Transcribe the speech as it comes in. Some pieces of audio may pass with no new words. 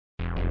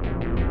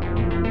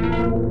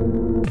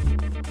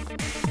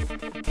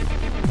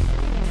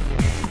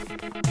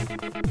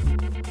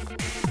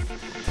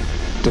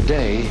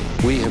Today,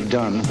 we have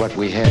done what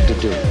we had to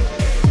do.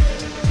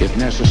 If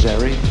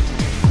necessary,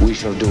 we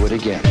shall do it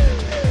again.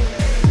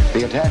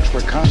 The attacks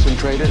were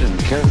concentrated and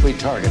carefully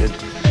targeted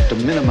to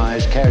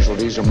minimize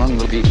casualties among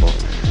the people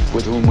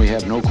with whom we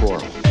have no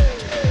quarrel.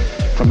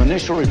 From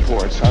initial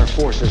reports, our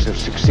forces have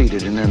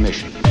succeeded in their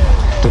mission.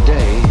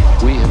 Today,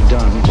 we have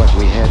done what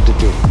we had to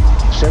do.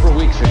 Several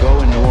weeks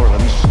ago in New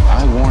Orleans,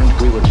 I warned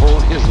we would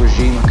hold his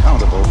regime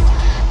accountable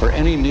for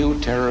any new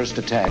terrorist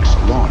attacks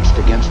launched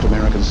against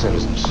American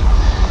citizens.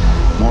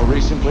 More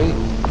recently,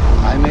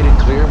 I made it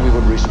clear we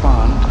would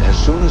respond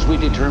as soon as we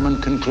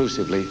determined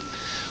conclusively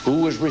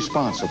who was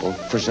responsible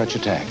for such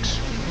attacks.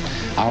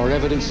 Our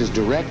evidence is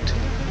direct,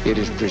 it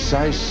is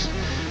precise,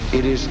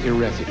 it is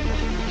irrefutable.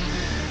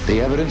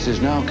 The evidence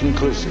is now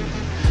conclusive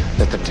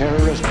that the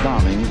terrorist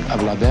bombing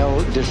of La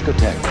Belle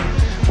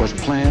Discotheque was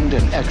planned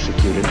and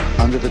executed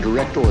under the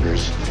direct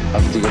orders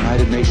of the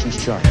United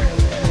Nations Charter.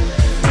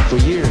 For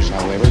years,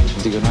 however,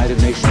 the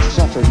United Nations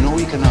suffered no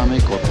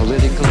economic or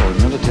political or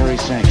military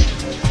sanction,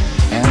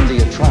 and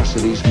the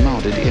atrocities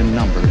mounted in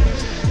number,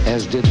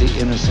 as did the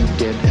innocent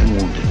dead and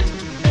wounded.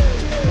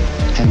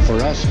 And for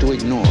us to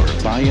ignore,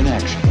 by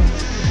inaction,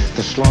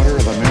 the slaughter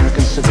of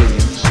American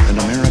civilians and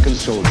American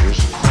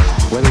soldiers,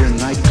 whether in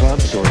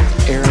nightclubs or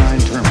airline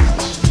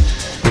terminals,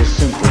 is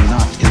simply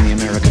not in the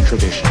American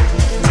tradition.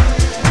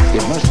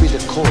 It must be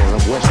the core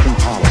of Western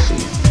policy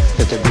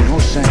that there be no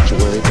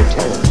sanctuary for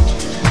terror.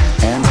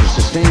 And to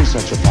sustain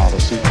such a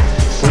policy,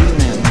 free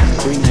men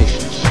and free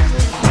nations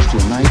must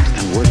unite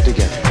and work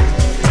together.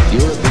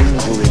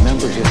 Europeans who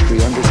remember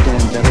history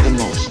understand better than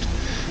most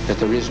that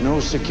there is no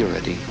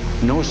security,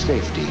 no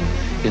safety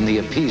in the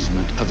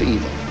appeasement of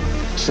evil.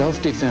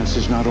 Self-defense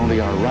is not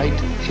only our right,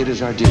 it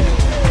is our duty.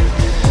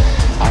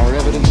 Our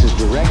evidence is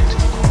direct,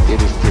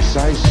 it is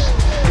precise,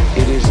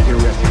 it is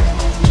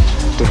irrefutable.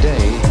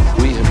 Today,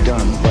 we have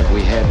done what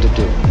we had to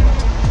do.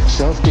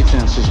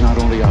 Self-defense is not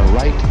only our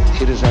right,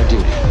 it is our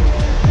duty.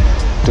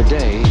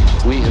 Today,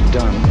 we have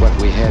done what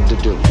we had to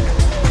do.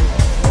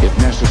 If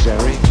necessary,